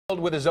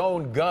With his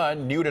own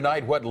gun. New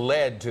tonight what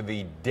led to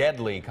the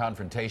deadly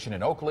confrontation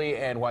in Oakley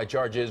and why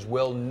charges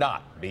will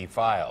not be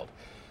filed.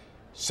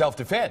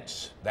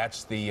 Self-defense.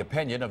 That's the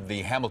opinion of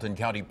the Hamilton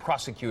County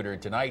Prosecutor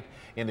tonight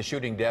in the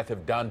shooting death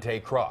of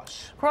Dante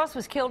Cross. Cross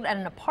was killed at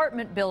an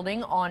apartment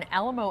building on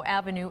Alamo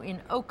Avenue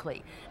in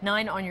Oakley.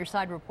 9 On Your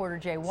Side reporter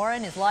Jay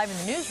Warren is live in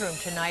the newsroom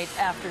tonight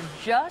after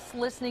just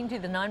listening to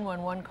the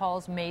 911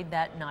 calls made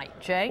that night.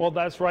 Jay? Well,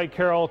 that's right,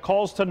 Carol.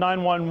 Calls to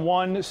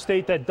 911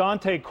 state that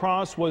Dante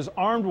Cross was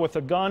armed with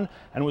a gun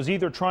and was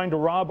either trying to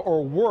rob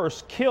or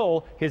worse,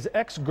 kill his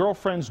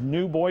ex-girlfriend's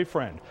new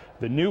boyfriend.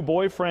 The new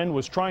boyfriend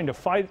was trying to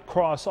fight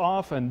Cross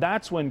off, and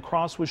that's when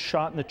Cross was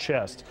shot in the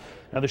chest.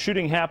 Now, the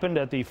shooting happened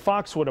at the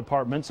Foxwood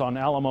Apartments on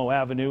Alamo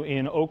Avenue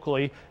in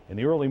Oakley in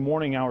the early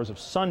morning hours of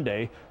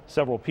Sunday.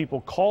 Several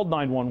people called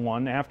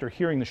 911 after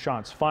hearing the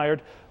shots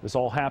fired. This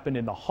all happened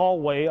in the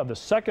hallway of the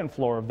second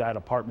floor of that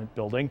apartment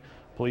building.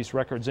 Police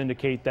records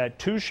indicate that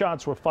 2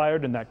 shots were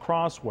fired and that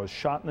Cross was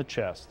shot in the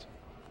chest.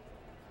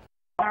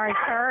 All right,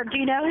 sir. Do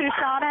you know who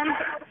shot him?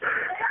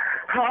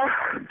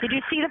 Huh? Did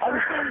you see the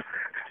person?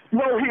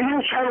 No, he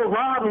was trying to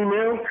rob me,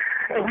 man.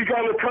 And we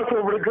got in touch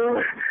over the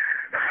gun.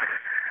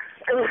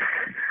 And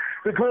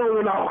the gun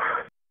went off.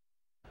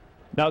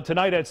 Now,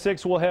 tonight at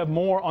 6, we'll have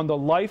more on the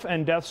life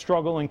and death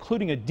struggle,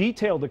 including a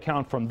detailed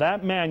account from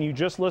that man you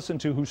just listened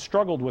to who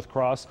struggled with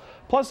Cross.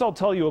 Plus, I'll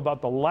tell you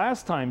about the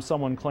last time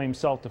someone claimed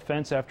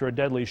self-defense after a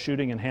deadly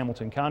shooting in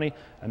Hamilton County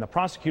and the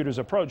prosecutor's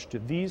approach to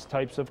these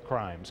types of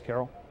crimes.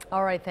 Carol?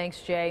 All right,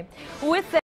 thanks, Jay. With that